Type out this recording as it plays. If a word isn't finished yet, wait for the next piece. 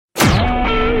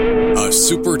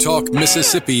SuperTalk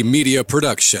Mississippi media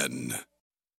production.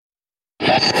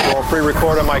 I'll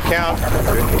pre-record on my count.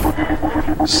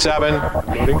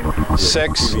 7,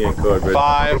 6,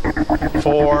 5,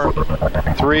 4,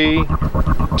 3,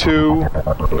 2.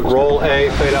 Roll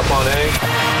A, fade up on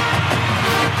A.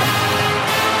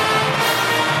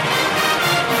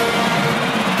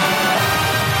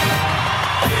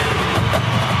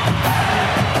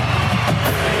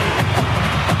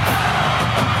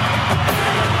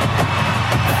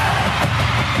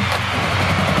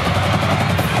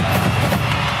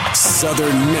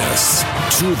 Southern Miss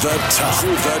to the top.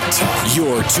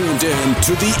 You're tuned in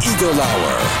to the Eagle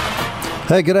Hour.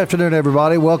 Hey, good afternoon,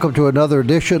 everybody. Welcome to another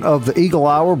edition of the Eagle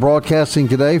Hour, broadcasting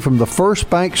today from the First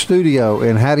Bank Studio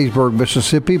in Hattiesburg,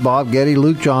 Mississippi. Bob Getty,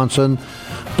 Luke Johnson,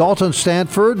 Dalton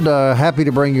Stanford. Happy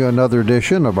to bring you another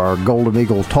edition of our Golden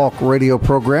Eagle Talk radio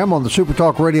program on the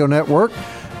SuperTalk Radio Network.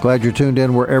 Glad you're tuned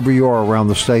in wherever you are around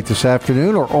the state this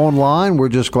afternoon or online. We're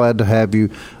just glad to have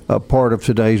you a part of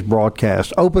today's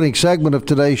broadcast. Opening segment of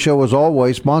today's show, as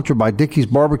always, sponsored by Dickey's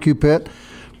Barbecue Pit,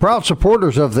 proud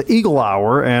supporters of the Eagle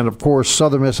Hour, and, of course,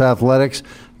 Southern Miss Athletics.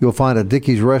 You'll find a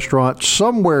Dickey's restaurant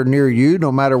somewhere near you,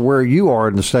 no matter where you are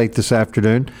in the state this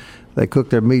afternoon. They cook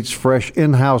their meats fresh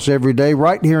in-house every day.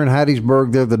 Right here in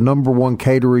Hattiesburg, they're the number one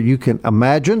caterer you can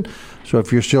imagine. So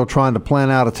if you're still trying to plan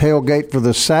out a tailgate for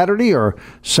this Saturday or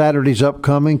Saturday's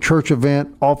upcoming church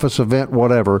event, office event,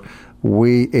 whatever,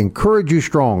 we encourage you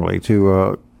strongly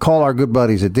to call our good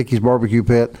buddies at Dickey's Barbecue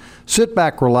Pit. Sit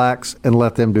back, relax, and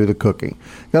let them do the cooking.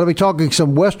 Got to be talking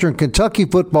some Western Kentucky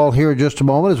football here in just a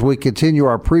moment as we continue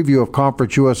our preview of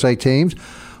Conference USA teams.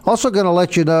 Also going to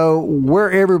let you know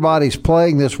where everybody's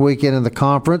playing this weekend in the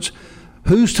conference,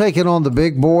 who's taking on the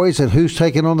big boys and who's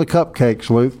taking on the cupcakes,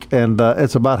 Luke, and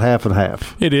it's about half and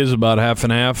half. It is about half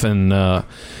and half, and I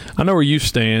know where you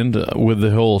stand with the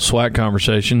whole SWAC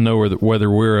conversation, know whether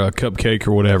we're a cupcake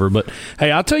or whatever. But, hey,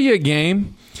 I'll tell you a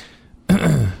game.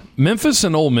 Memphis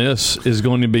and Ole Miss is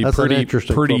going to be pretty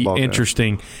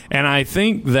interesting. And I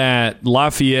think that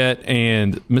Lafayette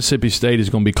and Mississippi State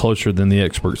is going to be closer than the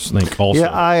experts think also.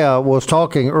 Yeah, I was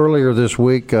talking earlier this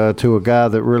week to a guy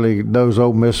that really knows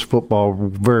Ole Miss football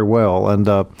very well,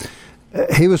 and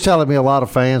he was telling me a lot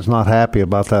of fans not happy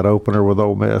about that opener with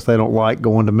Ole Miss. They don't like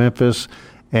going to Memphis.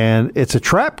 And it's a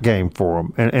trap game for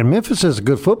them. And Memphis is a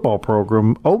good football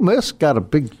program. Ole Miss got a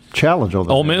big challenge on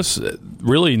that. Ole Miss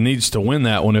really needs to win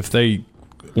that one if they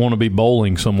want to be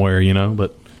bowling somewhere, you know.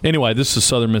 But anyway, this is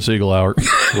Southern Miss Eagle Hour.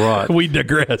 Right. We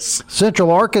digress.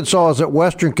 Central Arkansas is at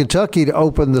Western Kentucky to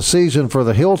open the season for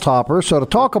the Hilltoppers. So to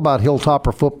talk about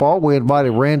Hilltopper football, we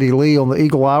invited Randy Lee on the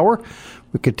Eagle Hour.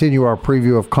 We continue our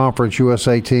preview of Conference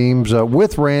USA teams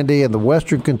with Randy and the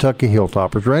Western Kentucky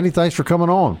Hilltoppers. Randy, thanks for coming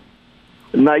on.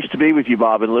 Nice to be with you,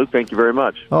 Bob and Luke. Thank you very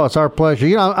much. Oh, it's our pleasure.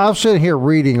 You know, I was sitting here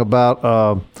reading about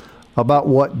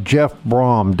what Jeff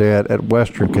Brom did at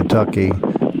Western Kentucky.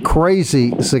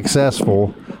 Crazy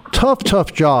successful.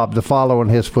 Tough job to follow in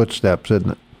his footsteps,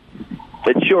 isn't it?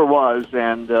 It sure was.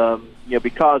 And,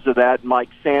 because of that, Mike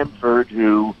Sanford,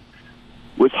 who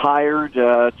was hired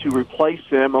to replace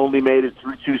him, only made it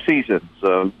through 2 seasons.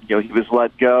 He was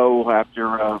let go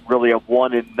after really a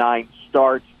 1-9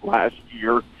 start last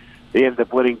year. They ended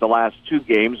up winning the last 2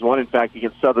 games, one, in fact,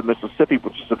 against Southern Mississippi,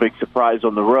 which is a big surprise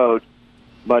on the road.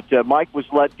 But Mike was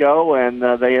let go, and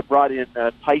they had brought in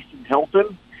Tyson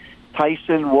Helton.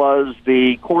 Tyson was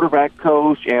the quarterback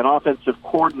coach and offensive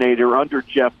coordinator under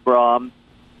Jeff Brom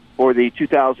for the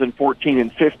 2014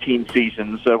 and 15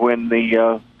 seasons when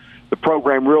the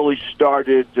program really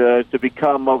started to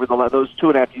become, over those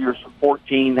 2.5 years from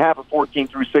 14, half of 14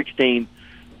 through 16,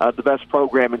 the best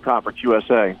program in Conference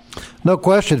USA. No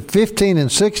question. 15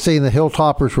 and 16, the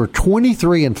Hilltoppers were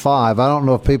 23-5. I don't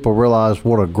know if people realize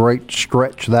what a great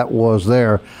stretch that was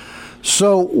there.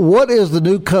 So what is the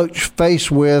new coach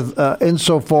faced with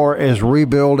insofar as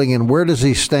rebuilding, and where does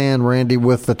he stand, Randy,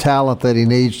 with the talent that he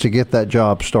needs to get that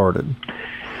job started?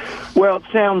 Well, it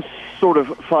sounds sort of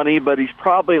funny, but he's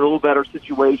probably in a little better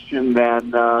situation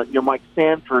than Mike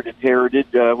Sanford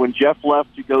inherited. When Jeff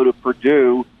left to go to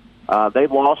Purdue, they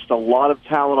lost a lot of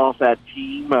talent off that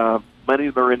team. Many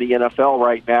of them are in the NFL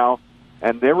right now,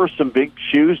 and there were some big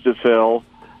shoes to fill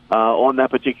on that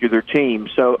particular team.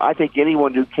 So I think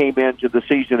anyone who came into the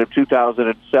season of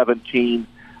 2017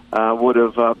 would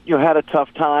have had a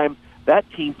tough time.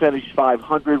 That team finished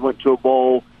 500, went to a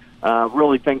bowl.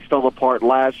 Really, things fell apart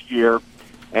last year.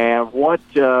 And what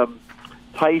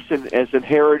Tyson has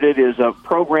inherited is a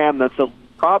program that's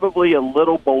probably a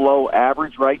little below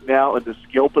average right now in the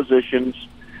skill positions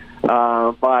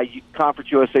by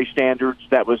Conference USA standards.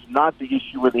 That was not the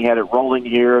issue when they had it rolling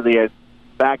here. They had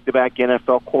back-to-back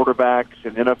NFL quarterbacks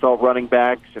and NFL running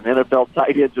backs and NFL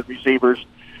tight ends and receivers.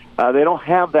 They don't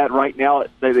have that right now.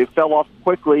 They fell off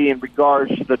quickly in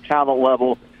regards to the talent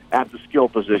level at the skill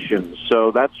positions.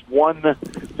 So that's one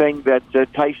thing that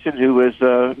Tyson, who is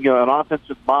an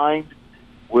offensive mind,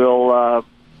 will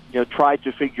try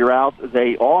to figure out.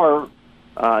 They are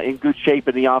in good shape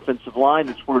in the offensive line.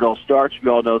 That's where it all starts. We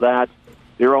all know that.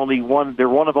 They're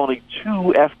one of only 2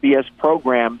 FBS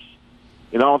programs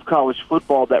in all of college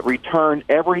football that return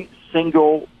every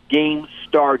single game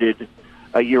started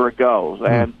a year ago.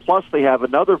 And plus they have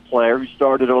another player who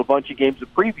started a bunch of games the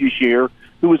previous year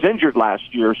who was injured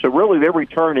last year. So really they're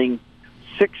returning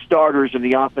 6 starters in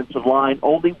the offensive line.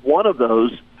 Only one of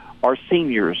those are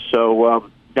seniors. So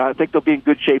I think they'll be in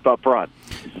good shape up front.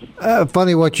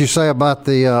 Funny what you say about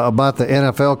the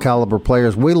NFL caliber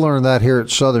players. We learned that here at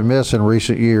Southern Miss in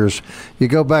recent years. You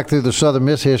go back through the Southern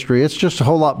Miss history, it's just a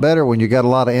whole lot better when you got a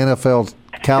lot of NFL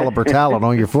caliber talent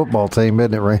on your football team,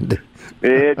 isn't it, Randy?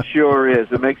 It sure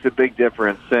is. It makes a big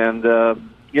difference. And,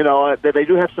 they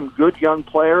do have some good young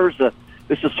players.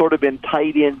 This has sort of been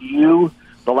tight end U.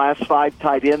 The last 5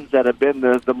 tight ends that have been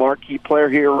the marquee player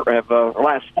here,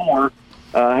 last 4,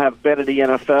 have been in the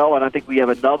NFL, and I think we have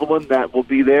another one that will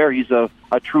be there. He's a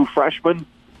true freshman.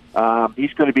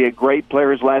 He's going to be a great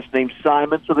player. His last name's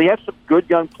Simon. So they have some good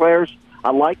young players.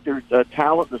 I like their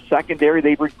talent in the secondary.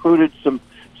 They've recruited some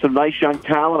nice young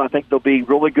talent. I think they'll be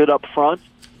really good up front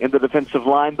in the defensive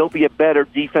line. They'll be a better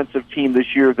defensive team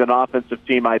this year than offensive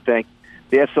team, I think.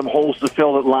 They have some holes to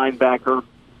fill at linebacker.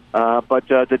 But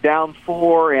the down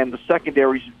 4 and the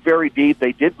secondary is very deep.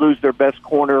 They did lose their best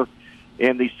corner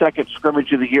in the second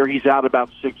scrimmage of the year. He's out about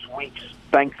 6 weeks.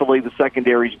 Thankfully, the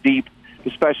secondary's deep,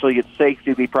 especially at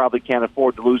safety. They probably can't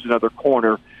afford to lose another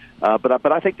corner.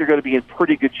 But I think they're going to be in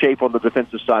pretty good shape on the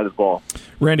defensive side of the ball.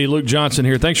 Randy, Luke Johnson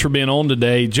here. Thanks for being on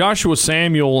today. Joshua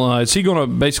Samuel, is he going to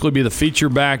basically be the feature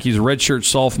back? He's a redshirt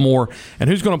sophomore. And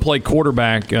who's going to play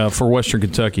quarterback for Western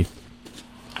Kentucky?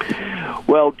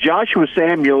 Well, Joshua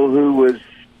Samuel, who was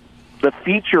the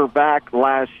feature back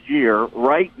last year,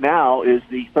 right now is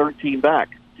the third team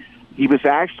back. He was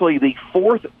actually the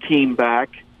 4th team back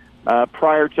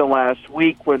prior to last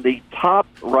week when the top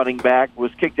running back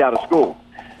was kicked out of school.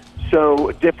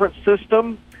 So, different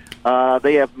system.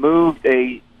 They have moved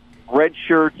a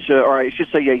redshirt, or I should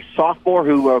say a sophomore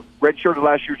who redshirted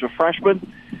last year as a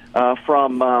freshman,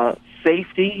 from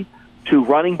safety to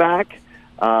running back.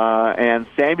 And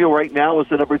Samuel right now is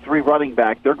the number 3 running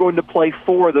back. They're going to play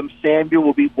 4 of them. Samuel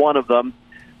will be one of them.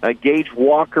 Gage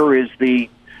Walker is the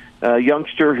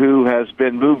youngster who has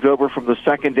been moved over from the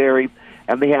secondary.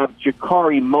 And they have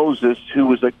Jakari Moses, who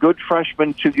was a good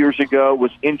freshman 2 years ago,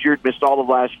 was injured, missed all of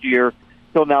last year.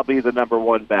 He'll now be the number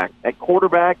 1 back. At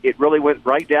quarterback, it really went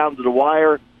right down to the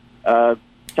wire.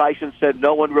 Tyson said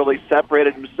no one really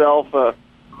separated himself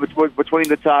between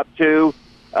the top 2.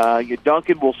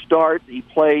 Duncan will start. He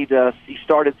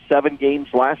started 7 games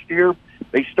last year.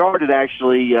 They started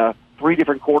actually 3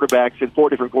 different quarterbacks, and 4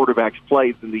 different quarterbacks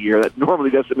played in the year. That normally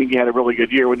doesn't mean you had a really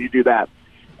good year when you do that.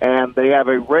 And they have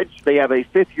a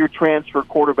 5th-year transfer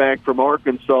quarterback from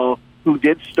Arkansas who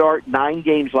did start 9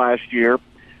 games last year.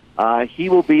 He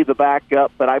will be the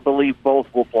backup, but I believe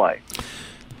both will play.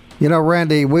 You know,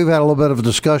 Randy, we've had a little bit of a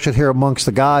discussion here amongst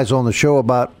the guys on the show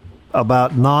about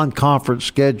non-conference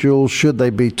schedules. Should they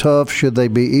be tough? Should they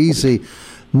be easy?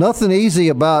 Nothing easy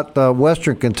about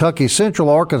Western Kentucky. Central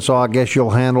Arkansas, I guess you'll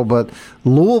handle, but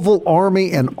Louisville,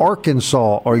 Army, and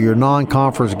Arkansas are your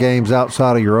non-conference games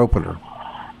outside of your opener.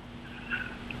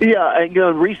 Yeah, and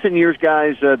in recent years,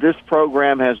 guys, this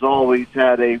program has always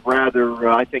had a rather,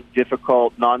 I think,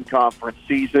 difficult non-conference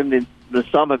season, and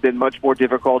some have been much more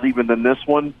difficult even than this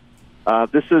one.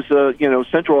 This is,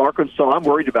 Central Arkansas. I'm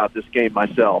worried about this game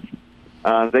myself.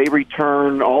 They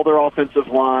return all their offensive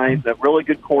line, a really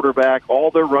good quarterback,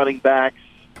 all their running backs.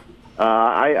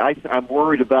 I'm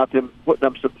worried about them putting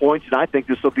up some points, and I think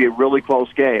this will be a really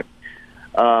close game.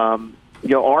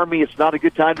 Army, it's not a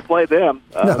good time to play them.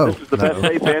 This is the best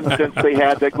they've been since they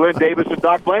had Glenn Davis and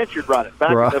Doc Blanchard running back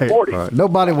in the 40s. Right.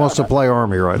 Nobody wants to play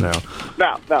Army right now.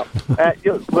 No.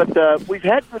 But we've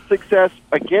had good success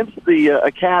against the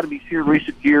academies here in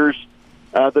recent years.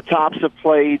 The Tops have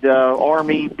played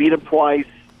Army, beat them twice,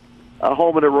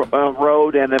 home and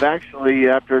road, and have actually,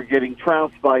 after getting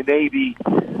trounced by Navy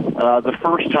the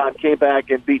first time, came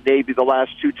back and beat Navy the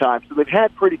last 2 times. So they've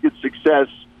had pretty good success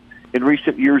in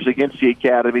recent years against the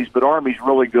academies, but Army's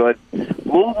really good.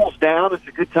 Louisville's down. It's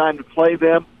a good time to play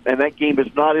them, and that game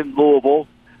is not in Louisville.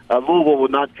 Louisville will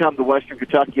not come to Western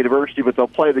Kentucky University, but they'll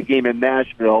play the game in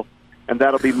Nashville, and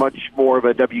that'll be much more of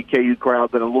a WKU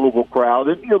crowd than a Louisville crowd.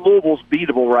 And Louisville's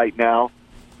beatable right now.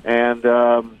 And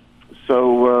that's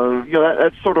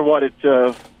sort of what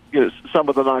some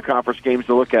of the non-conference games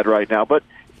to look at right now. But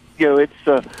it's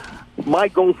my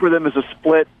goal for them is a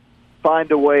split.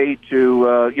 Find a way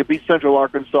to beat Central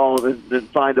Arkansas, and then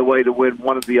find a way to win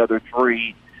one of the other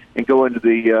three, and go into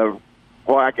the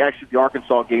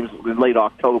Arkansas games in late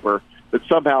October. But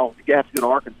somehow you have to go to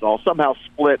Arkansas. Somehow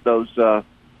split those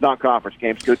non-conference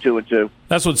games, go 2-2.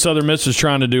 That's what Southern Miss is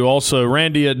trying to do also.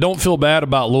 Randy, don't feel bad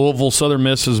about Louisville. Southern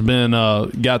Miss has been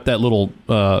got that little,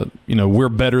 we're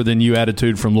better than you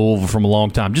attitude from Louisville from a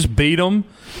long time. Just beat them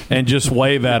and just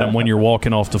wave at them when you're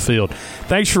walking off the field.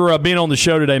 Thanks for being on the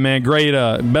show today, man. Great.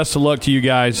 Best of luck to you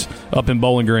guys up in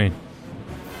Bowling Green.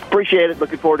 Appreciate it.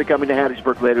 Looking forward to coming to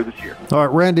Hattiesburg later this year. All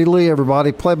right, Randy Lee,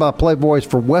 everybody, play-by-play voice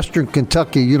for Western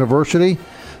Kentucky University.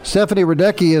 Stephanie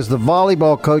Radecki is the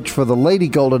volleyball coach for the Lady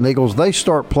Golden Eagles. They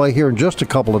start play here in just a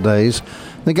couple of days.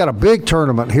 They got a big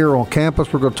tournament here on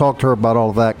campus. We're going to talk to her about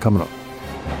all of that coming up.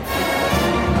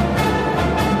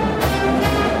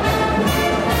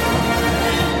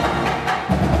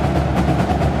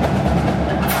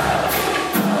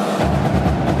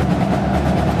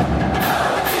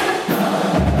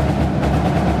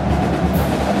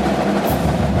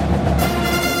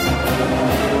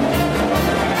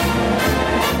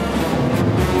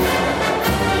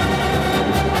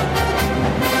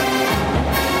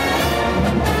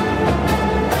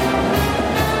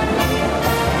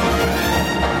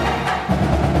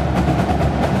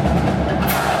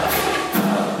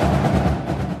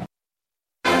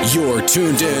 You're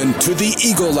tuned in to the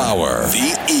Eagle Hour.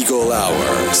 The Eagle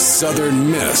Hour. Southern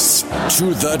Miss to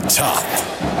the top.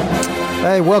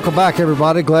 Hey, welcome back,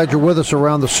 everybody. Glad you're with us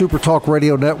around the Super Talk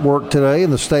Radio Network today in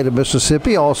the state of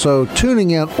Mississippi. Also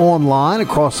tuning in online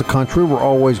across the country. We're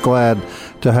always glad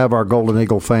to have our Golden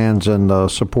Eagle fans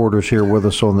and supporters here with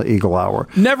us on the Eagle Hour.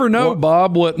 Never know,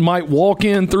 Bob, what might walk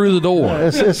in through the door.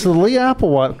 It's the Lee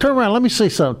Applewhite. Turn around. Let me see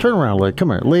something. Turn around, Lee.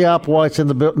 Come here. Lee Applewhite's in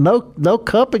the building. No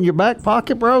cup in your back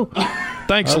pocket, bro?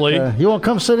 Thanks, Lee. You want to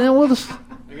come sit in with us?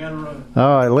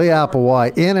 All right, Lee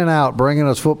Applewhite, in and out, bringing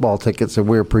us football tickets, and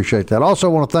we appreciate that. Also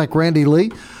want to thank Randy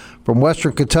Lee from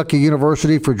Western Kentucky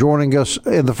University for joining us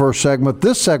in the first segment.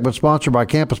 This segment sponsored by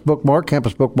Campus Bookmark,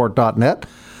 campusbookmark.net.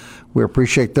 We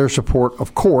appreciate their support,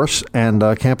 of course, and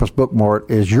Campus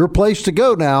Bookmark is your place to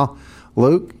go now,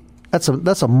 Luke. That's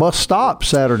a must-stop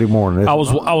Saturday morning. I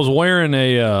was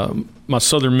wearing my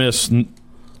Southern Miss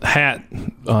hat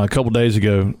a couple days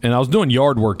ago, and I was doing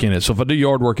yard work in it. So if I do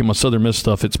yard work in my Southern Miss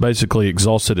stuff, it's basically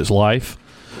exhausted its life.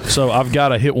 So I've got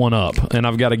to hit one up, and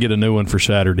I've got to get a new one for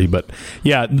Saturday. But,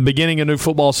 yeah, at the beginning of new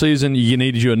football season, you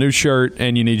need you a new shirt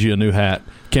and you need you a new hat.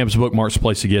 Campus Bookmark's the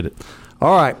place to get it.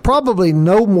 All right, probably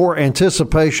no more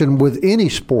anticipation with any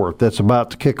sport that's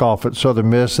about to kick off at Southern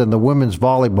Miss than the women's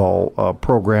volleyball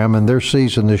program and their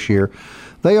season this year.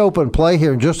 They open play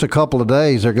here in just a couple of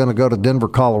days. They're going to go to Denver,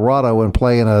 Colorado, and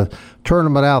play in a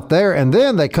tournament out there. And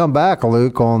then they come back,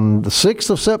 Luke, on the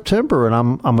 6th of September,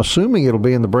 and I'm assuming it'll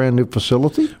be in the brand-new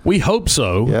facility. We hope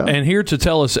so. Yeah. And here to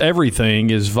tell us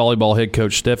everything is volleyball head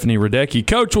coach Stephanie Radecki.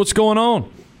 Coach, what's going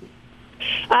on?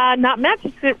 Not much.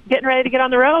 Just getting ready to get on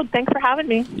the road. Thanks for having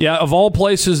me. Yeah, of all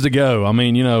places to go. I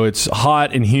mean, it's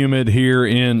hot and humid here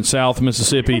in South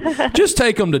Mississippi. Just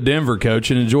take them to Denver, Coach,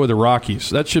 and enjoy the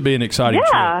Rockies. That should be an exciting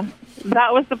trip. Yeah,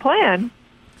 that was the plan.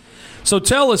 So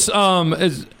tell us,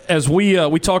 as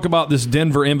we talk about this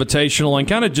Denver Invitational and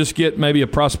kind of just get maybe a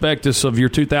prospectus of your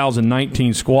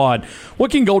 2019 squad,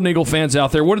 what can Golden Eagle fans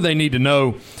out there, what do they need to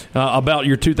know about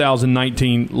your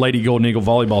 2019 Lady Golden Eagle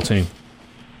volleyball team?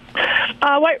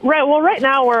 Right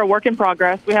now we're a work in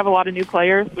progress. We have a lot of new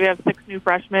players. We have 6 new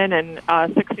freshmen and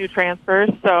 6 new transfers.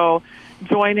 So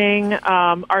joining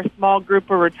our small group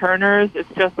of returners, it's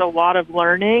just a lot of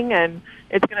learning, and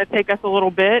it's going to take us a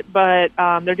little bit, but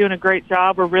they're doing a great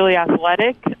job. We're really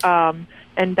athletic and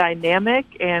dynamic,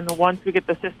 and once we get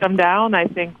the system down, I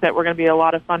think that we're going to be a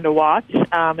lot of fun to watch,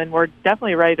 and we're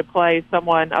definitely ready to play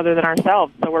someone other than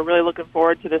ourselves. So we're really looking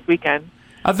forward to this weekend.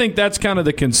 I think that's kind of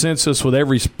the consensus with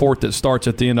every sport that starts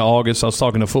at the end of August. I was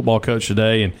talking to a football coach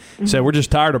today and said we're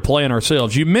just tired of playing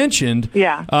ourselves. You mentioned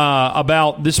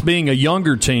about this being a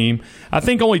younger team. I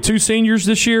think only 2 seniors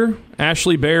this year,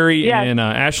 Ashley Berry and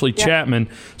Ashley Chapman.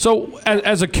 So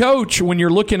as a coach, when you're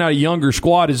looking at a younger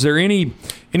squad, is there anything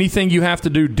you have to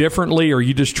do differently, or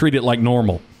you just treat it like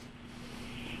normal?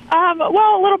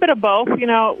 Well, a little bit of both.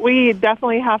 We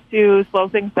definitely have to slow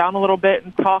things down a little bit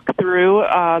and talk through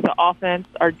the offense,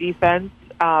 our defense,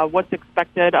 what's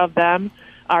expected of them.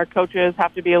 Our coaches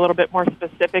have to be a little bit more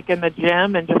specific in the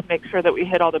gym and just make sure that we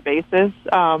hit all the bases.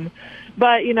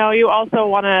 But, you also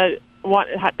want to want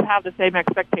to have the same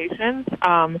expectations.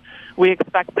 We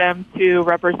expect them to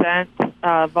represent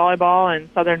volleyball and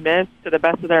Southern Miss to the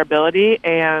best of their ability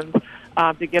and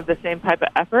to give the same type of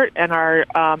effort, and our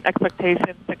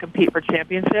expectations to compete for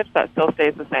championships, that still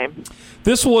stays the same.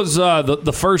 This was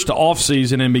the first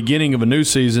off-season and beginning of a new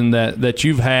season that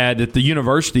you've had, that the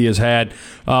university has had,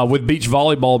 with beach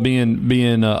volleyball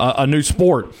being a new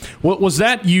sport. Was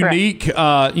that unique,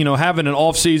 having an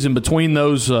off-season between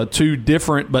those two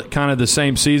different but kind of the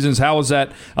same seasons? How has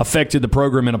that affected the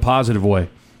program in a positive way?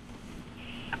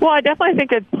 Well, I definitely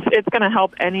think it's going to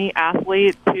help any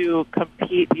athlete to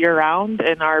compete year-round,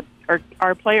 and our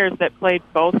players that played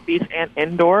both beach and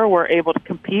indoor were able to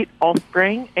compete all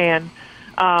spring. And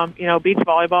beach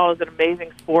volleyball is an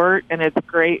amazing sport, and it's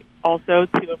great also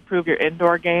to improve your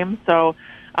indoor game. So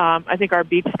I think our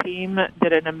beach team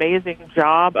did an amazing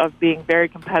job of being very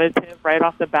competitive right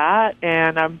off the bat,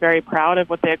 and I'm very proud of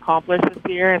what they accomplished this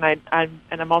year. And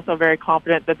I'm also very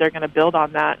confident that they're going to build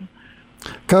on that.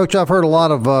 Coach, I've heard a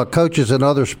lot of coaches in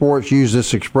other sports use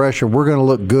this expression, we're going to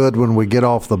look good when we get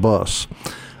off the bus.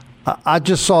 I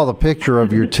just saw the picture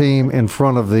of your team in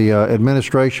front of the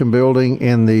administration building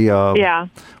in the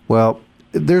well,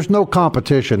 there's no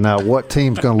competition now. What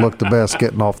team's going to look the best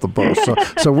getting off the bus?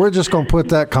 So we're just going to put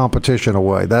that competition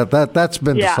away. That's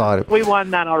been decided. We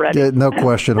won that already. No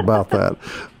question about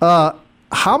that.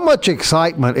 How much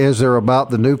excitement is there about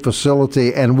the new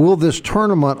facility, and will this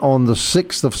tournament on the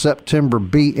 6th of September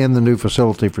be in the new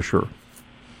facility for sure?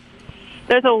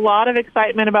 There's a lot of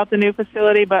excitement about the new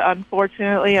facility, but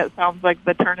unfortunately it sounds like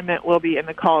the tournament will be in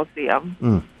the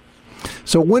Coliseum.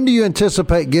 So when do you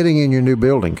anticipate getting in your new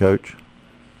building, Coach?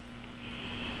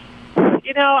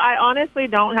 I honestly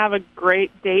don't have a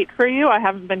great date for you. I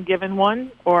haven't been given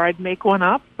one, or I'd make one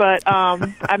up, but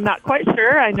I'm not quite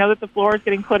sure. I know that the floor is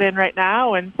getting put in right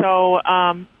now, and so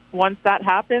once that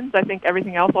happens, I think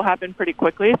everything else will happen pretty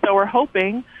quickly. So we're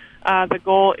hoping the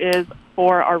goal is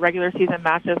for our regular season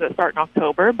matches that start in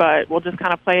October, but we'll just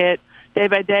kind of play it day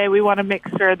by day. We want to make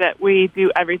sure that we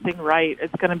do everything right.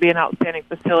 It's going to be an outstanding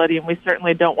facility, and we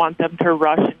certainly don't want them to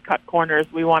rush and cut corners.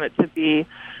 We want it to be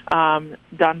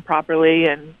done properly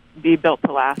and be built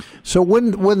to last. So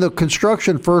when the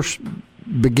construction first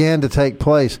began to take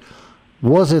place,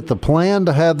 was it the plan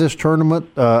to have this tournament?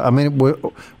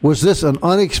 Was this an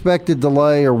unexpected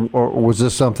delay, or was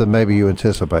this something maybe you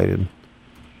anticipated?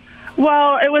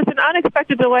 Well, it was an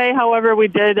unexpected delay. However, we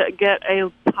did get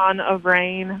a ton of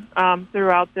rain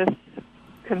throughout this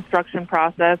construction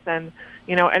process, and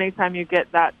anytime you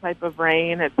get that type of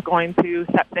rain, it's going to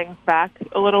set things back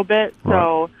a little bit. Right.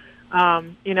 So,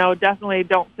 definitely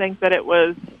don't think that it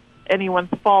was anyone's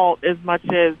fault as much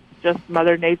as just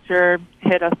Mother Nature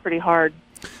hit us pretty hard.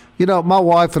 My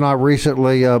wife and I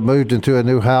recently moved into a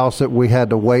new house that we had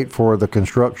to wait for the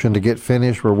construction to get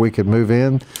finished where we could move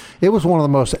in. It was one of the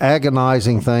most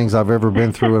agonizing things I've ever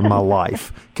been through in my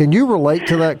life. Can you relate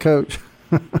to that, Coach?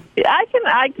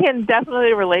 I can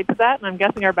definitely relate to that, and I'm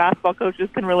guessing our basketball coaches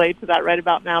can relate to that right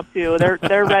about now too.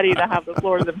 They're ready to have the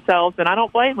floor themselves, and I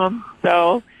don't blame them.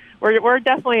 So we're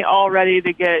definitely all ready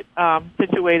to get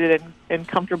situated and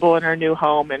comfortable in our new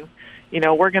home, and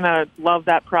we're going to love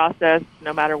that process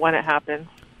no matter when it happens.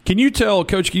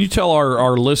 Coach, can you tell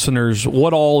our listeners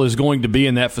what all is going to be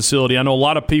in that facility? I know a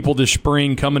lot of people this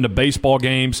spring coming to baseball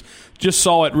games just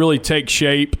saw it really take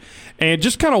shape, and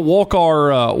just kind of walk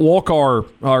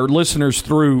our listeners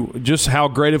through just how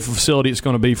great of a facility it's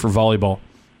going to be for volleyball.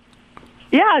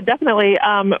 Yeah, definitely.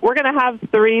 We're going to have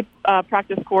 3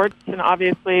 practice courts, and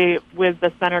obviously with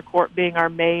the center court being our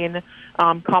main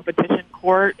competition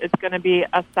court, it's going to be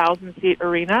a 1,000-seat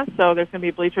arena. So there's going to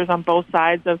be bleachers on both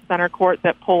sides of center court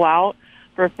that pull out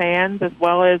for fans, as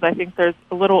well as I think there's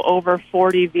a little over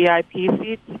 40 VIP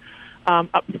seats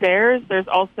upstairs. There's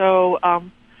also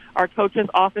our coaches'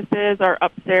 offices are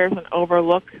upstairs and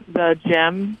overlook the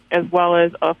gym, as well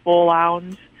as a full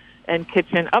lounge and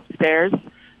kitchen upstairs.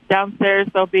 Downstairs,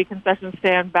 there'll be concession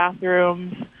stand,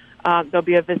 bathrooms. There'll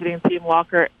be a visiting team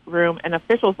locker room and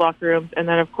officials' locker rooms. And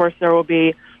then, of course, there will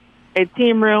be a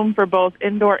team room for both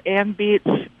indoor and beach.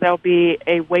 There'll be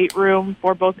a weight room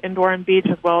for both indoor and beach,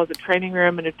 as well as a training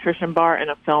room, a nutrition bar, and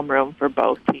a film room for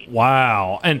both teams.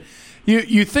 Wow. And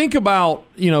you think about,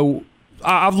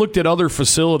 I've looked at other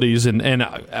facilities, and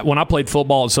when I played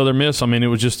football at Southern Miss, it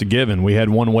was just a given. We had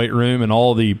one weight room, and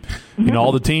all the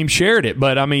all the teams shared it.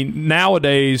 But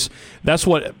nowadays, that's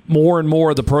what more and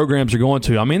more of the programs are going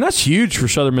to. That's huge for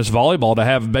Southern Miss volleyball to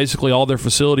have basically all their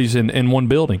facilities in one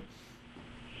building.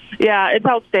 Yeah, it's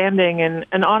outstanding,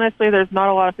 and honestly, there's not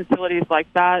a lot of facilities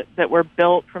like that were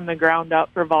built from the ground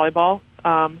up for volleyball.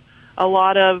 a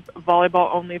lot of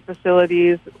volleyball-only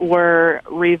facilities were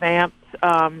revamped.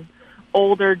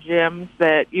 Older gyms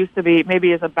that used to be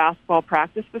maybe as a basketball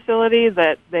practice facility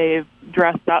that they've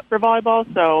dressed up for volleyball.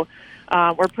 So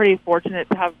we're pretty fortunate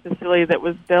to have a facility that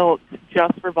was built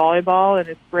just for volleyball, and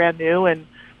it's brand new, and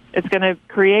it's going to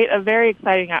create a very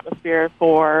exciting atmosphere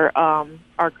for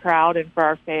our crowd and for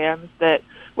our fans that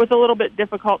was a little bit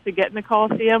difficult to get in the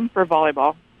Coliseum for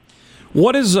volleyball.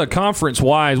 What is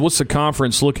conference-wise? What's the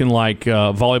conference looking like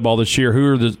volleyball this year?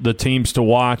 Who are the teams to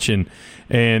watch, and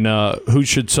who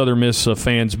should Southern Miss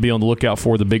fans be on the lookout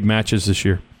for the big matches this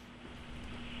year?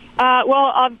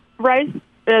 Rice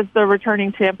is the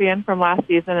returning champion from last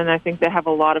season, and I think they have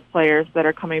a lot of players that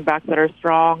are coming back that are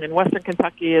strong. And Western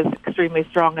Kentucky is extremely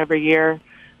strong every year.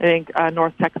 I think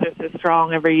North Texas is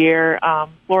strong every year.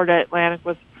 Florida Atlantic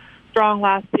was strong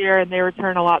last year, and they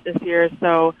return a lot this year.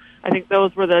 So I think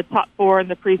those were the top 4 in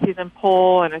the preseason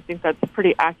poll, and I think that's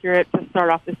pretty accurate to start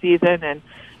off the season. And,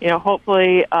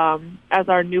 hopefully as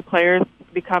our new players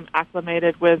become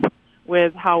acclimated with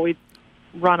how we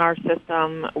run our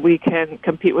system, we can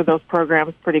compete with those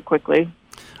programs pretty quickly.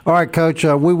 All right, Coach,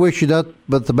 we wish you nothing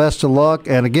but the best of luck.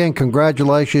 And, again,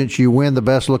 congratulations. You win the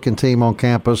best-looking team on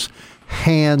campus.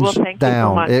 Hands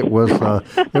down. It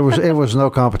was no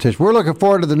competition. We're looking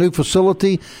forward to the new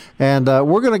facility, and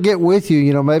we're going to get with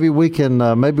you. Maybe we can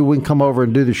come over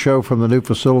and do the show from the new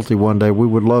facility one day. We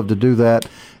would love to do that,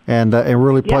 and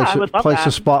really place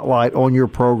a spotlight on your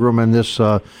program and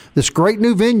this great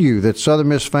new venue that Southern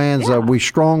Miss fans. We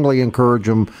strongly encourage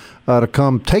them to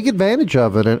come take advantage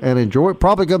of it and enjoy it.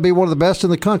 Probably going to be one of the best in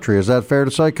the country. Is that fair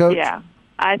to say, Coach? Yeah.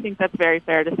 I think that's very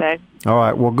fair to say. All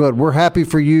right. Well, good. We're happy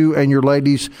for you and your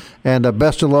ladies, and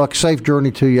best of luck. Safe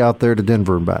journey to you out there to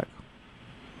Denver and back.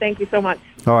 Thank you so much.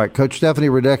 All right. Coach Stephanie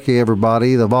Radecki,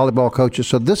 everybody, the volleyball coaches.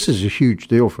 So this is a huge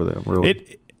deal for them,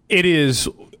 really. It is.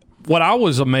 What I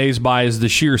was amazed by is the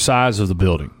sheer size of the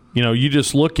building. You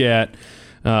just look at,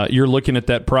 you're looking at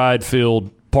that Pride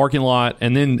Field parking lot,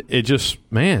 and then it just,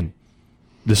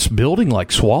 this building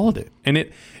swallowed it.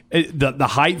 And the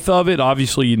height of it,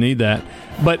 obviously you need that.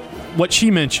 But what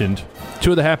she mentioned,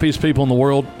 2 of the happiest people in the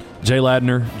world, Jay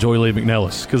Ladner, Joy Lee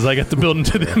McNellis, because they got the building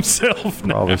to themselves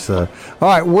now. Probably so. All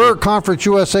right, where Conference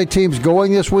USA teams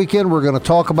going this weekend? We're going to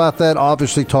talk about that.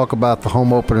 Obviously talk about the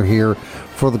home opener here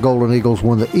for the Golden Eagles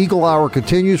when the Eagle Hour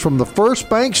continues from the First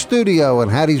Bank Studio in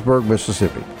Hattiesburg,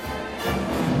 Mississippi.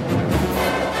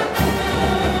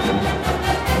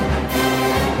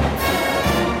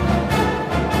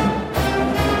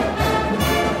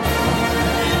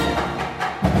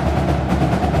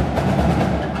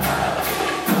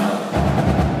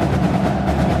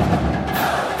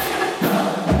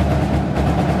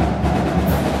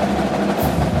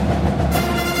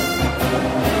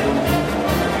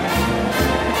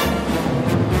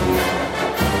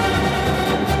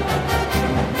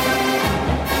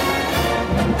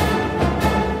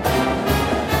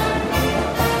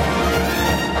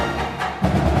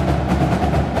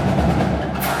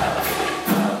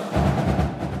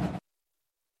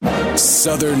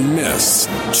 Southern Miss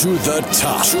to the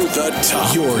top. To the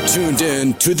top. You're tuned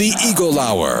in to the Eagle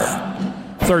Hour.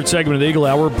 Third segment of the Eagle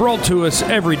Hour brought to us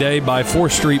every day by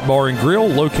 4th Street Bar and Grill,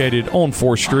 located on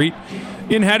 4th Street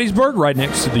in Hattiesburg, right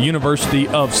next to the University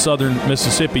of Southern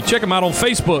Mississippi. Check them out on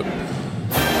Facebook.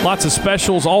 Lots of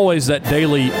specials, always that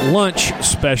daily lunch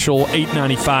special,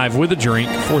 $8.95 with a drink.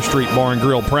 4th Street Bar and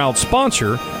Grill, proud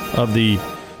sponsor of the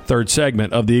third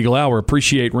segment of the Eagle Hour.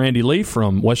 Appreciate Randy Lee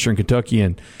from Western Kentucky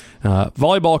and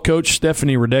volleyball coach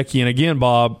Stephanie Radecki. And again,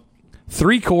 Bob,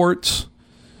 3 courts.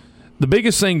 The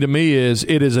biggest thing to me is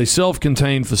it is a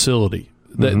self-contained facility.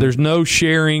 Mm-hmm. There's no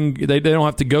sharing. They don't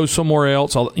have to go somewhere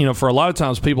else. For a lot of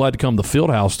times people had to come to the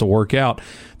field house to work out.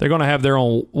 They're going to have their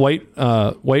own weight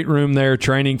room there,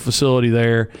 training facility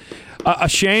there. A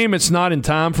shame it's not in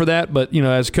time for that, but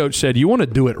as Coach said, you want to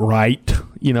do it right,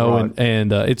 right.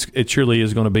 And it surely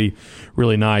is going to be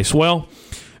really nice. Well,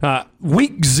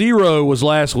 week 0 was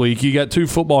last week. You got 2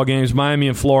 football games, Miami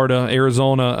and Florida,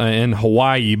 Arizona and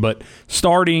Hawaii. But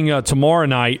starting tomorrow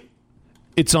night,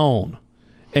 it's on.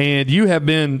 And you have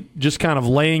been just kind of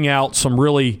laying out some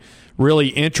really, really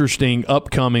interesting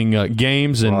upcoming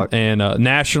games and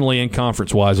nationally and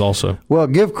conference-wise also. Well,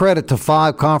 give credit to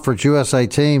 5 Conference USA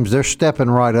teams. They're stepping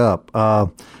right up.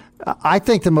 I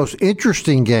think the most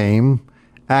interesting game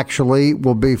actually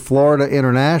will be Florida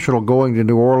International going to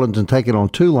New Orleans and taking on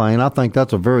Tulane. I think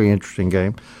that's a very interesting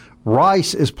game.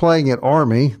 Rice is playing at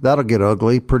Army. That'll get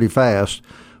ugly pretty fast.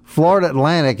 Florida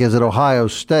Atlantic is at Ohio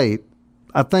State.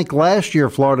 I think last year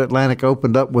Florida Atlantic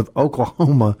opened up with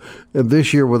Oklahoma, and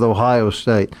this year with Ohio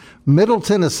State. Middle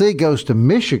Tennessee goes to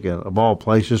Michigan, of all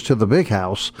places, to the Big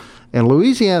House, and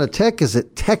Louisiana Tech is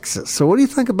at Texas. So what do you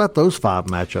think about those 5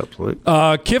 matchups,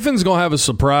 Luke? Kiffin's going to have a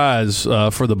surprise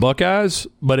for the Buckeyes,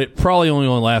 but it probably only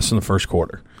lasts in the first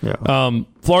quarter. Yeah.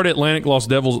 Florida Atlantic lost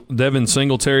Devin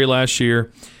Singletary last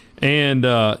year. And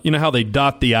you know how they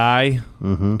dot the I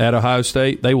at Ohio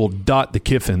State? They will dot the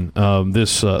Kiffin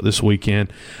this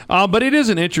weekend. But it is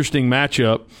an interesting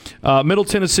matchup. Middle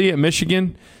Tennessee at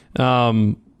Michigan,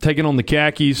 taking on the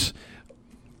Khakis.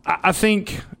 I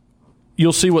think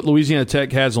you'll see what Louisiana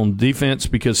Tech has on defense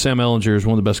because Sam Ehlinger is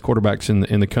one of the best quarterbacks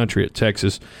in the country at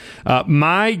Texas.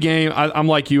 My game, I'm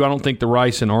like you. I don't think the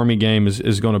Rice and Army game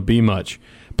is going to be much.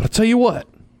 But I'll tell you what.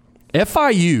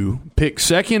 FIU picked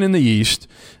second in the East.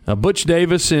 Butch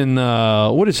Davis in,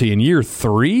 what is he, in year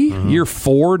 3? Year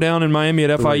 4 down in Miami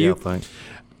at FIU?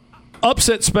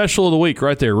 Upset special of the week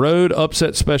right there. Road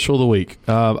upset special of the week.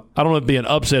 I don't know if it'd be an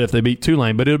upset if they beat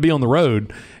Tulane, but it'll be on the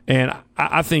road. And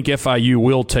I think FIU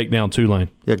will take down Tulane.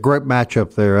 Yeah, great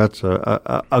matchup there. That's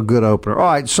a good opener. All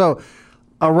right, so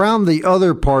around the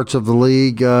other parts of the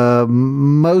league,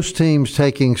 most teams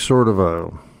taking sort of a,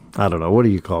 I don't know, what do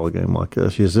you call a game like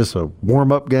this? Is this a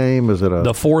warm-up game? Is it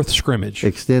the fourth scrimmage?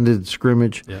 Extended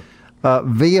scrimmage? Yep.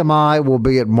 VMI will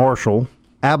be at Marshall.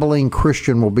 Abilene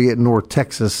Christian will be at North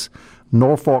Texas.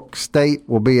 Norfolk State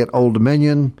will be at Old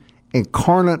Dominion.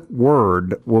 Incarnate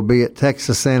Word will be at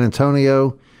Texas San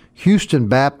Antonio. Houston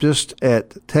Baptist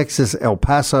at Texas El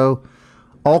Paso.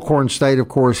 Alcorn State, of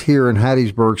course, here in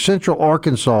Hattiesburg. Central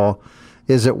Arkansas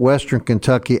is at Western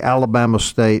Kentucky. Alabama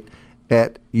State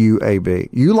at UAB.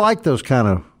 You like those kind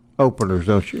of openers,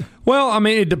 don't you? Well, I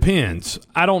mean, it depends.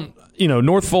 I don't,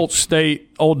 Norfolk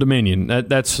State, Old Dominion,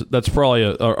 that's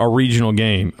probably a regional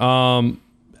game.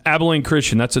 Abilene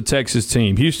Christian, that's a Texas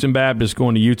team. Houston Baptist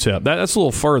going to UTEP. That's a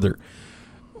little further.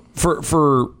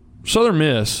 For Southern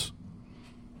Miss,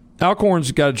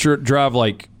 Alcorn's got to drive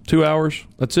like 2 hours.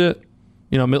 That's it.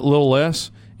 A little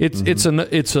less. It's a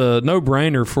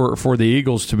no-brainer for the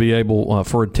Eagles to be able,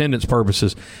 for attendance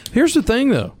purposes. Here's the thing,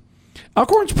 though.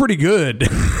 Alcorn's pretty good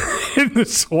in the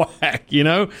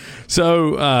SWAC,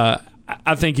 So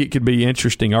I think it could be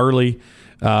interesting early.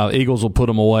 Eagles will put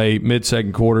them away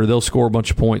mid-second quarter. They'll score a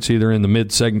bunch of points either in the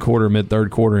mid-second quarter or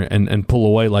mid-third quarter and pull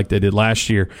away like they did last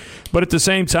year. But at the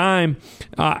same time,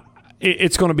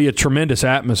 it's going to be a tremendous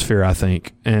atmosphere, I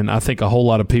think. And I think a whole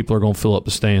lot of people are going to fill up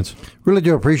the stands. Really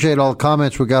do appreciate all the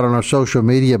comments we got on our social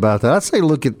media about that. I'd say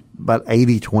look at about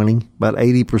 80-20. About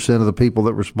 80% of the people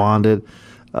that responded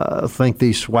think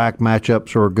these SWAC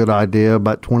matchups are a good idea.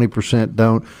 About 20%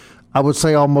 don't. I would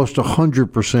say almost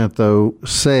 100%, though,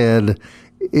 said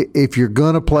if you're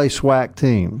going to play SWAC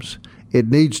teams, it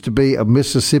needs to be a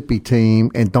Mississippi team,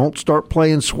 and don't start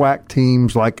playing SWAC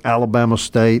teams like Alabama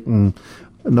State and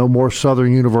no more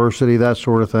Southern University, that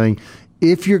sort of thing.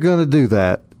 If you're going to do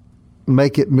that,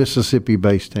 make it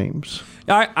Mississippi-based teams.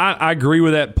 I agree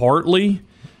with that partly,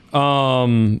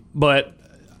 but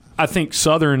I think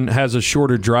Southern has a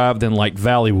shorter drive than like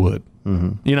Valley would.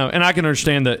 And I can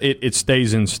understand that it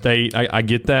stays in state. I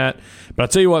get that. But I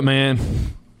tell you what, man,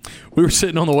 we were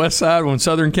sitting on the west side when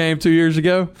Southern came 2 years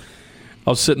ago.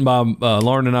 I was sitting by,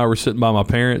 Lauren and I were sitting by my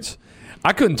parents.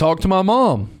 I couldn't talk to my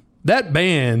mom. That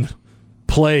band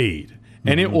played.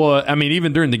 And it was,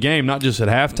 even during the game, not just at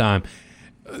halftime.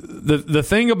 The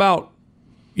thing about,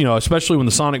 especially when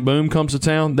the Sonic Boom comes to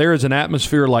town, there is an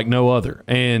atmosphere like no other.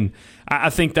 And I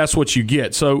think that's what you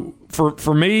get. So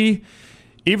for me,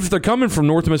 even if they're coming from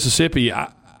North Mississippi,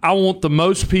 I want the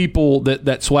most people that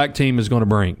SWAC team is going to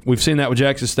bring. We've seen that with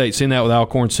Jackson State, seen that with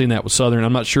Alcorn, seen that with Southern.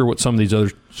 I'm not sure what some of these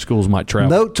other schools might travel.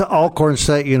 Note to Alcorn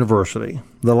State University,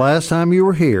 the last time you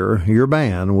were here, your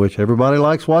band, which everybody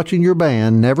likes watching your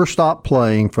band, never stopped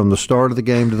playing from the start of the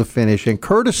game to the finish. And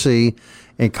courtesy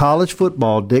in college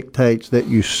football dictates that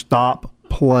you stop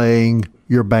playing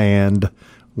your band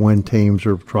when teams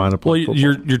are trying to play football.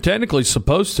 You're technically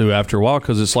supposed to after a while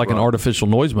because it's like an artificial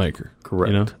noisemaker.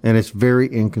 Correct. And it's very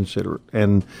inconsiderate.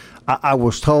 And I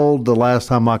was told the last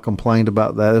time I complained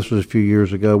about that, this was a few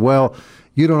years ago, well,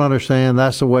 you don't understand,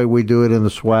 that's the way we do it in the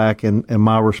SWAC. And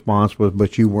my response was,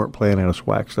 but you weren't playing in a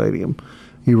SWAC stadium.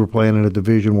 You were playing in a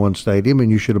Division I stadium,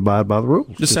 and you should abide by the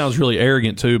rules. This sounds really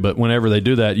arrogant, too, but whenever they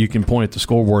do that, you can point at the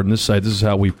scoreboard and say, this is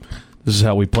how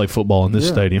we play football in this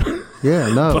stadium.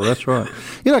 Yeah, no, that's right.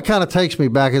 It kind of takes me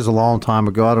back as a long time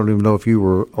ago. I don't even know if you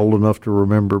were old enough to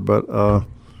remember, but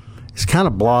it's kind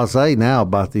of blasé now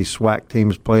about these SWAC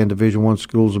teams playing Division I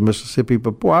schools in Mississippi.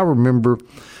 But, boy, I remember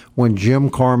when Jim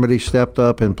Carmody stepped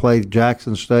up and played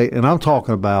Jackson State, and I'm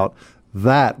talking about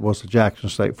that was the Jackson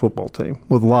State football team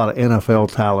with a lot of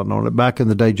NFL talent on it. Back in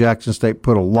the day, Jackson State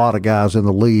put a lot of guys in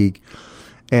the league,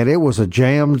 and it was a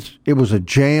jammed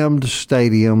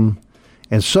stadium.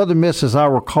 And Southern Miss, as I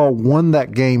recall, won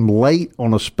that game late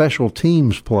on a special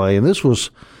teams play. And this was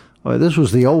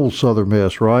the old Southern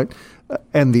Miss, right?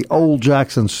 And the old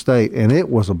Jackson State, and it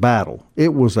was a battle.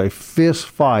 It was a fist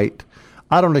fight.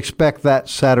 I don't expect that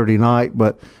Saturday night,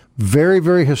 but very,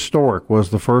 very historic was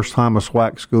the first time a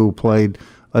SWAC school played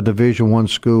a Division I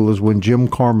school is when Jim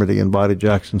Carmody invited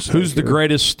Jackson State. Who's the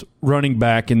greatest running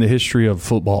back in the history of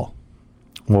football?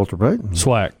 Walter Payton.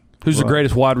 SWAC. Who's the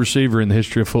greatest wide receiver in the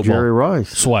history of football? Jerry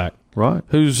Rice. SWAC. Right.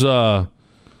 Who's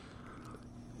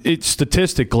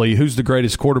statistically, who's the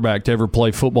greatest quarterback to ever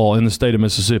play football in the state of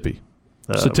Mississippi?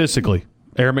 Statistically,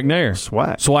 Aaron McNair.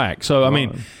 SWAC. So, I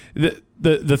mean,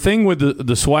 the thing with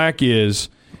the SWAC is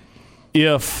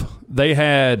if they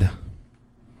had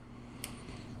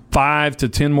 5 to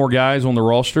 10 more guys on the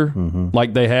roster,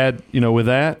 like they had, with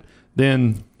that,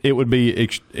 then it would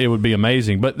be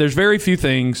amazing. But there's very few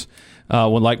things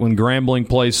when Grambling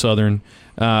plays Southern.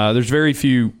 There's very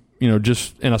few,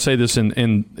 and I say this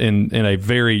in a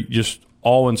very just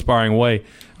awe-inspiring way.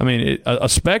 I mean, a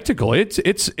spectacle.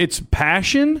 It's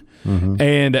passion,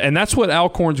 and that's what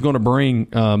Alcorn's going to bring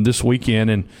this weekend.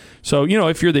 And so,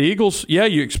 if you're the Eagles,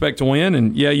 you expect to win,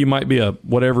 and you might be a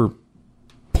whatever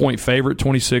point favorite,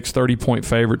 26, 30-point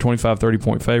favorite, 25,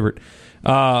 30-point favorite.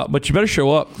 But you better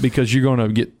show up because you're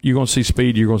going to see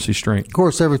speed, you're going to see strength. Of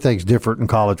course, everything's different in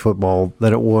college football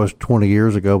than it was 20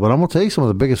 years ago. But I'm going to tell you, some of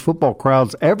the biggest football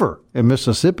crowds ever in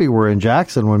Mississippi were in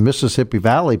Jackson when Mississippi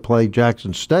Valley played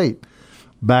Jackson State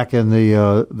back in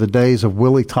the days of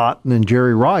Willie Totten and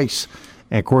Jerry Rice.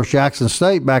 And, of course, Jackson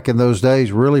State back in those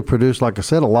days really produced, like I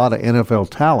said, a lot of NFL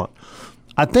talent.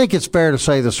 I think it's fair to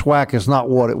say the SWAC is not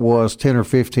what it was 10 or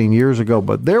 15 years ago,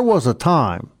 but there was a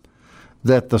time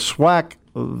that the SWAC,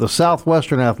 the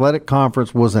Southwestern Athletic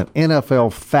Conference, was an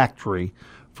NFL factory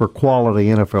for quality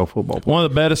NFL football players. One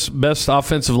of the best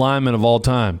offensive linemen of all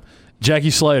time, Jackie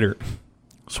Slater.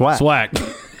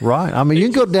 SWAC. Right. I mean, you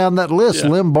can go down that list.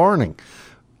 Lynn Barning,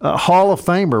 Hall of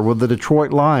Famer with the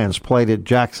Detroit Lions, played at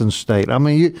Jackson State. I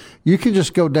mean, you can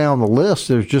just go down the list.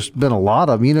 There's just been a lot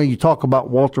of them. You talk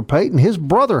about Walter Payton. His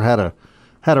brother had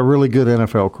a really good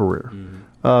NFL career.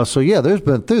 There's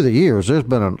been, through the years, there's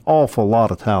been an awful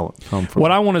lot of talent come from.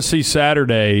 What I want to see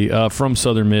Saturday from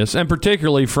Southern Miss, and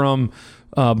particularly from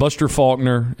Buster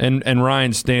Faulkner and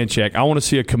Ryan Stanchek, I want to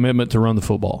see a commitment to run the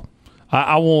football.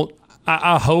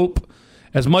 I hope,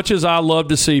 as much as I love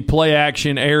to see play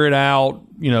action, air it out,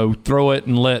 throw it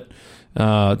and let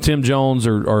Tim Jones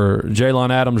or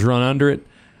Jalen Adams run under it.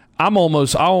 I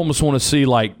almost want to see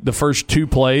like the first 2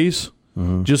 plays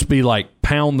just be like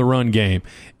pound the run game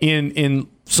in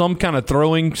some kind of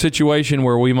throwing situation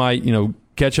where we might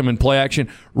catch them in play action,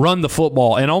 run the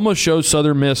football, and almost show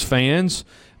Southern Miss fans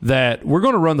that we're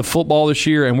going to run the football this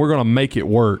year and we're going to make it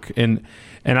work. And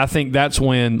I think that's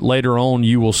when later on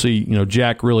you will see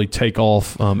Jack really take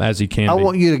off as he can. I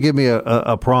want you to give me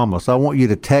a promise. I want you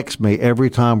to text me every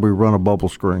time we run a bubble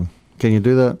screen. Can you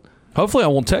do that? Hopefully I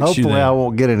won't text you then. Hopefully I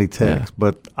won't get any texts,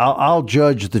 but I'll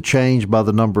judge the change by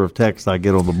the number of texts I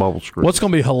get on the bubble screen. What's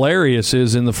going to be hilarious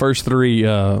is in the first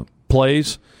 3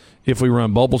 plays, if we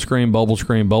run bubble screen,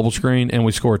 and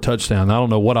we score a touchdown. I don't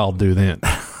know what I'll do then.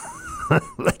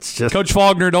 Coach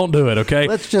Faulkner, don't do it, okay?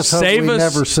 Let's just hope we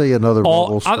never see another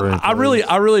bubble screen. I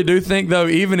really do think, though,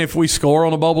 even if we score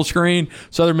on a bubble screen,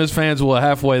 Southern Miss fans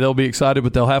they'll be excited,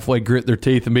 but they'll halfway grit their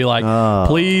teeth and be like,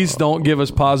 please don't give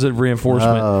us positive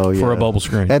reinforcement for a bubble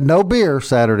screen. And no beer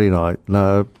Saturday night.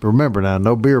 No, remember now,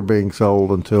 no beer being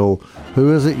sold until,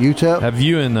 who is it, UTEP? Have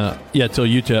you and, till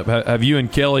UTEP. Have you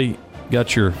and Kelly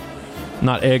got your...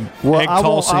 Not egg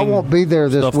tossing. I won't be there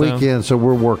this weekend, so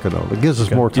we're working on it. It gives us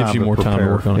more time. Gives you more time to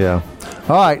work on it. Yeah.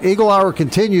 All right, Eagle Hour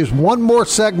continues. One more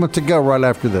segment to go right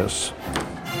after this.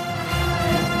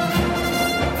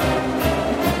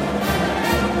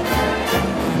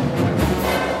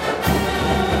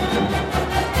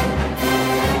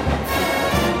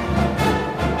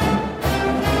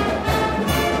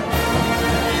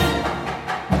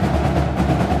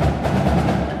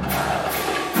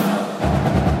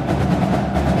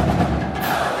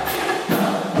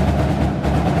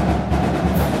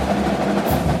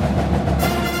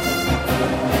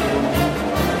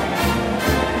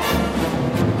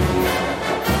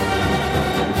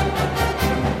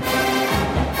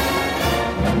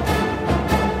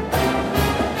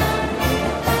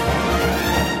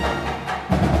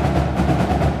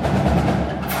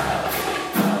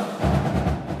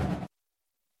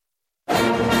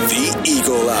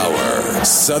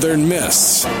 Southern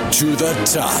Miss to the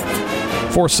top.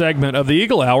 Fourth segment of the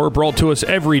Eagle Hour brought to us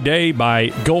every day by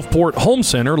Gulfport Home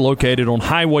Center, located on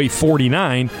Highway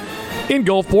 49 in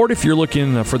Gulfport. If you're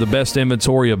looking for the best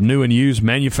inventory of new and used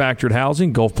manufactured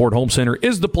housing, Gulfport Home Center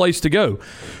is the place to go.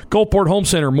 Gulfport Home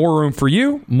Center, more room for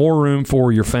you, more room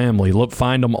for your family.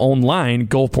 Find them online,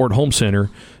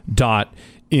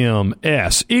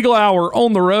 gulfporthomecenter.ms. Eagle Hour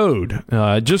on the road.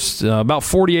 Just about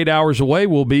 48 hours away,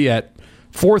 we'll be at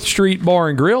 4th Street Bar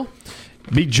and Grill.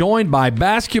 Be joined by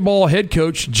basketball head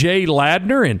coach Jay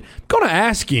Ladner, and I'm going to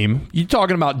ask him, you're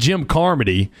talking about Jim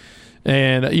Carmody,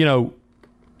 and,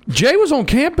 Jay was on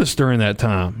campus during that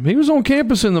time. He was on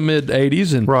campus in the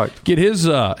mid-'80s and get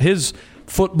his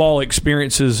football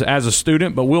experiences as a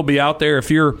student, but we'll be out there. If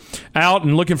you're out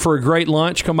and looking for a great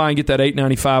lunch, come by and get that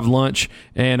 $8.95 lunch,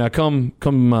 and come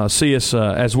see us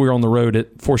as we're on the road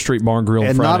at 4th Street Bar and Grill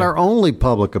and Friday. Not our only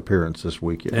public appearance this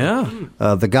weekend. Yeah.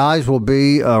 The guys will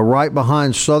be right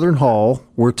behind Southern Hall.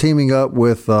 We're teaming up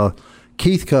with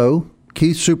Keith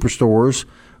Superstores,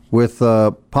 with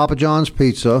Papa John's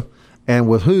Pizza, and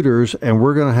with Hooters, and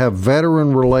we're going to have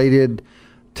veteran-related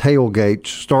tailgates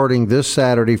starting this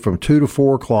Saturday from 2 to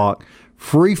 4 o'clock.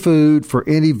 Free food for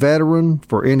any veteran,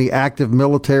 for any active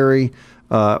military.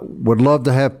 Would love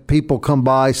to have people come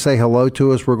by, say hello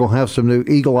to us. We're going to have some new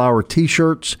Eagle Hour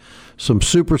T-shirts, some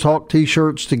Super Talk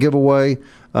T-shirts to give away.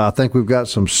 I think we've got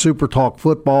some Super Talk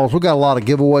footballs. We've got a lot of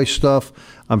giveaway stuff.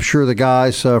 I'm sure the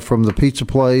guys from the pizza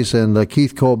place and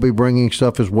Keith Cole will be bringing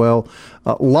stuff as well.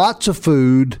 Lots of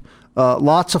food.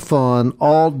 Lots of fun,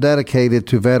 all dedicated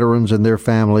to veterans and their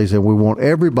families, and we want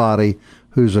everybody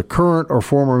who's a current or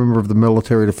former member of the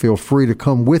military to feel free to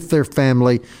come with their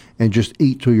family and just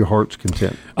eat to your heart's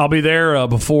content. I'll be there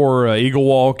before Eagle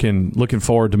Walk, and looking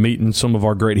forward to meeting some of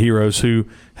our great heroes who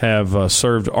have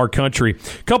served our country.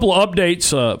 A couple of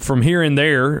updates from here and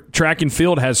there. Track and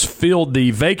field has filled the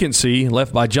vacancy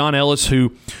left by John Ellis,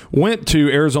 who went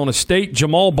to Arizona State.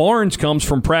 Jamal Barnes comes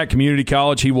from Pratt Community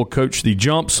College. He will coach the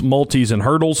jumps, multis, and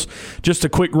hurdles. Just a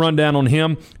quick rundown on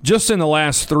him. Just in the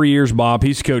last 3 years, Bob,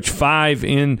 he's coached 5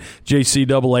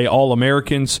 NJCAA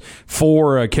All-Americans,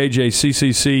 4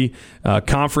 KJCCC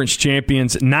conference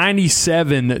champions,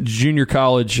 97 junior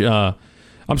college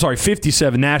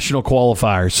 57 national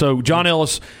qualifiers. So John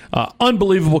Ellis,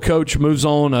 unbelievable coach, moves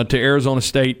on to Arizona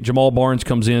State. Jamal Barnes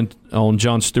comes in on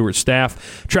Jon Stewart's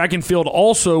staff. Track and field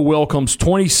also welcomes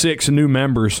 26 new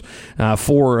members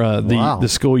for the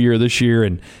school year this year,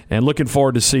 and looking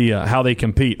forward to see how they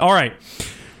compete. All right.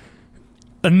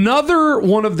 Another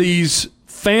one of these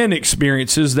fan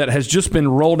experiences that has just been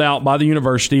rolled out by the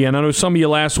university, and I know some of you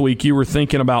last week, you were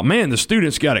thinking about, man, the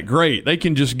students got it great. They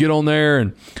can just get on there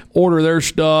and order their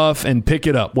stuff and pick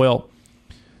it up. Well,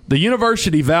 the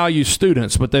university values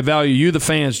students, but they value you, the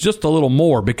fans, just a little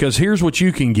more, because here's what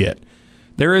you can get.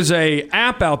 There is a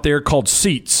app out there called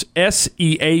Seats,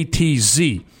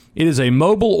 SEATZ. It is a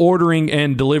mobile ordering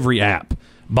and delivery app.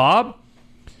 Bob,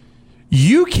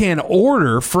 you can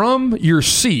order from your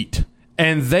seat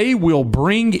and they will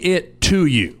bring it to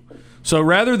you. So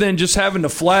rather than just having to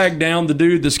flag down the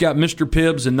dude that's got Mr.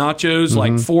 Pibbs and nachos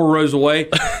like 4 rows away,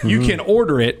 you can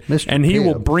order it, and he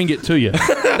will bring it to you.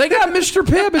 They got Mr.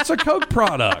 Pibb. It's a Coke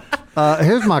product.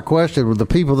 Here's my question with the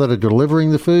people that are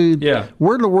delivering the food. Yeah.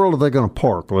 Where in the world are they going to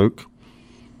park, Luke?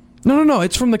 No.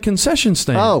 It's from the concession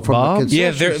stand. Oh, from Bob. the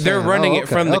concession stand. Yeah, they're running it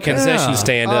from the concession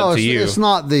stand up to you. It's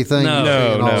not the thing.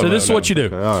 No. So this is what you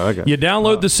do. Okay. You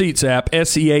download the Seats app,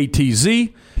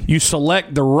 SEATZ. You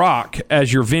select the Rock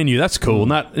as your venue. That's cool.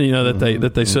 Not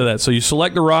that they say that. So you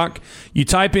select the Rock. You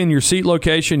type in your seat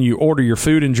location. You order your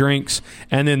food and drinks,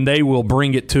 and then they will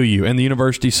bring it to you. And the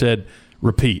university said,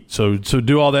 repeat. So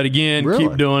do all that again. Really?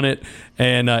 Keep doing it,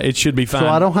 and it should be fine. So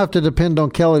I don't have to depend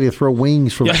on Kelly to throw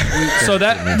wings from. So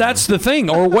that's the thing.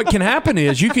 Or what can happen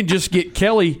is you can just get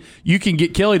Kelly. You can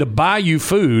get Kelly to buy you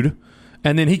food,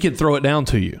 and then he can throw it down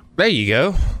to you. There you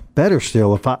go. Better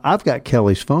still, if I've got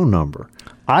Kelly's phone number,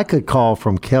 I could call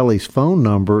from Kelly's phone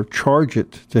number, charge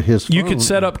it to his phone. You could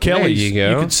set up Kelly's.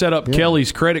 You could set up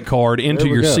Kelly's credit card into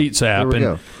your Seats app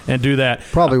and do that.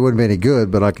 Probably wouldn't be any good,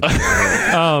 but I could.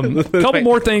 A couple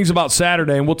more things about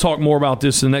Saturday, and we'll talk more about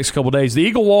this in the next couple of days. The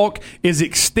Eagle Walk is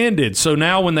extended, so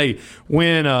now when the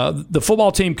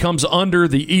football team comes under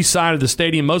the east side of the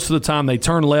stadium, most of the time they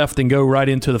turn left and go right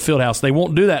into the field house. They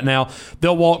won't do that now.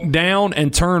 They'll walk down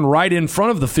and turn right in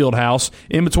front of the field house,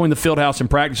 in between the field house and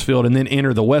practice field, and then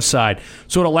enter the west side.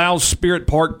 So it allows Spirit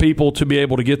Park people to be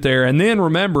able to get there. And then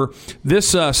remember, this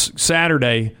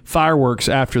Saturday, fireworks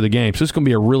after the game. So it's going to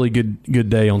be a really good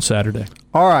day on Saturday.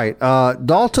 All right.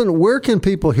 Dalton, where can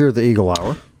people hear the Eagle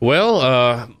Hour? Well,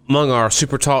 among our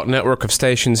Super Talk network of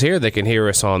stations here, they can hear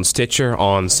us on Stitcher,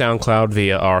 on SoundCloud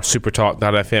via our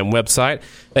supertalk.fm website.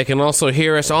 They can also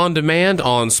hear us on demand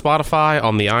on Spotify,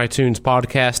 on the iTunes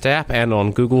podcast app, and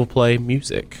on Google Play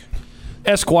Music.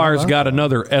 Esquire's got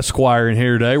another Esquire in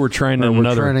here today. We're training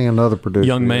another producer,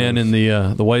 young man in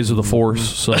the ways of the Force.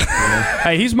 So,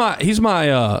 hey, he's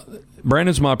my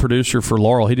Brandon's my producer for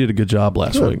Laurel. He did a good job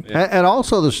last week. And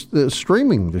also the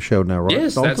streaming the show now, right?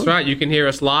 Yes, that's right. You can hear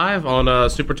us live on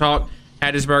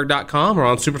supertalkhattiesburg.com or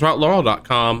on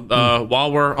supertalklaurel.com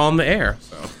while we're on the air.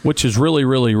 So. Which is really,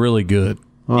 really, really good.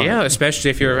 Yeah, especially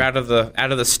if you're out of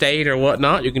the state or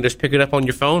whatnot. You can just pick it up on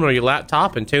your phone or your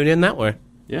laptop and tune in that way.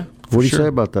 Yeah. What do you say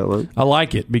about that, Luke? I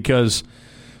like it because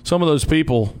some of those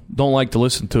people don't like to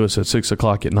listen to us at 6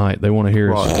 o'clock at night. They want to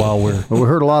hear us while we're we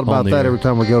heard a lot about that every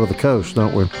time we go to the coast,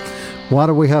 don't we? Why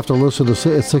do we have to listen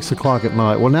to at 6 o'clock at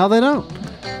night? Well, now they don't.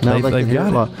 Now they can hear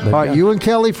it. All right, you and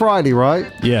Kelly Friday,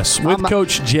 right? Yes, with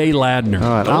Coach Jay Ladner. All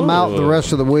right, I'm out the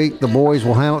rest of the week. The boys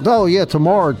will handle. Oh, yeah,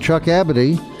 tomorrow, Chuck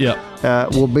Abity.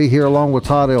 Yep. Will be here along with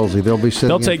Todd Elsey. They'll be sitting.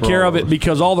 They'll take care of it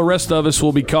because all the rest of us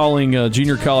will be calling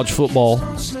junior college football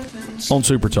on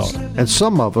Super Talk. And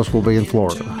some of us will be in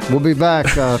Florida. We'll be back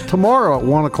tomorrow at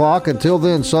 1 o'clock. Until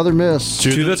then, Southern Miss.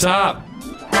 To the top.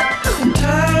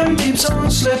 Time keeps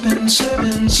on slipping,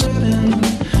 slipping, slipping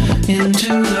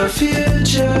into the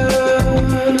future.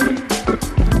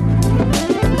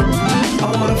 I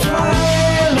wanna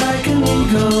fly like an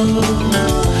eagle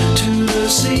to the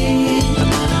sea.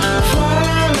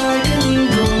 Fly like an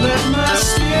eagle, let my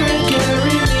spirit carry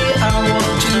me. I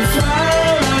want to fly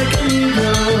like an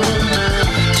eagle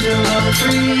till I'm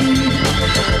free.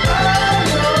 I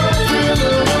go through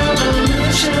the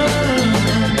revolution.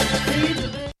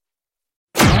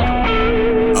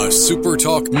 A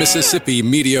SuperTalk Mississippi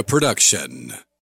media production.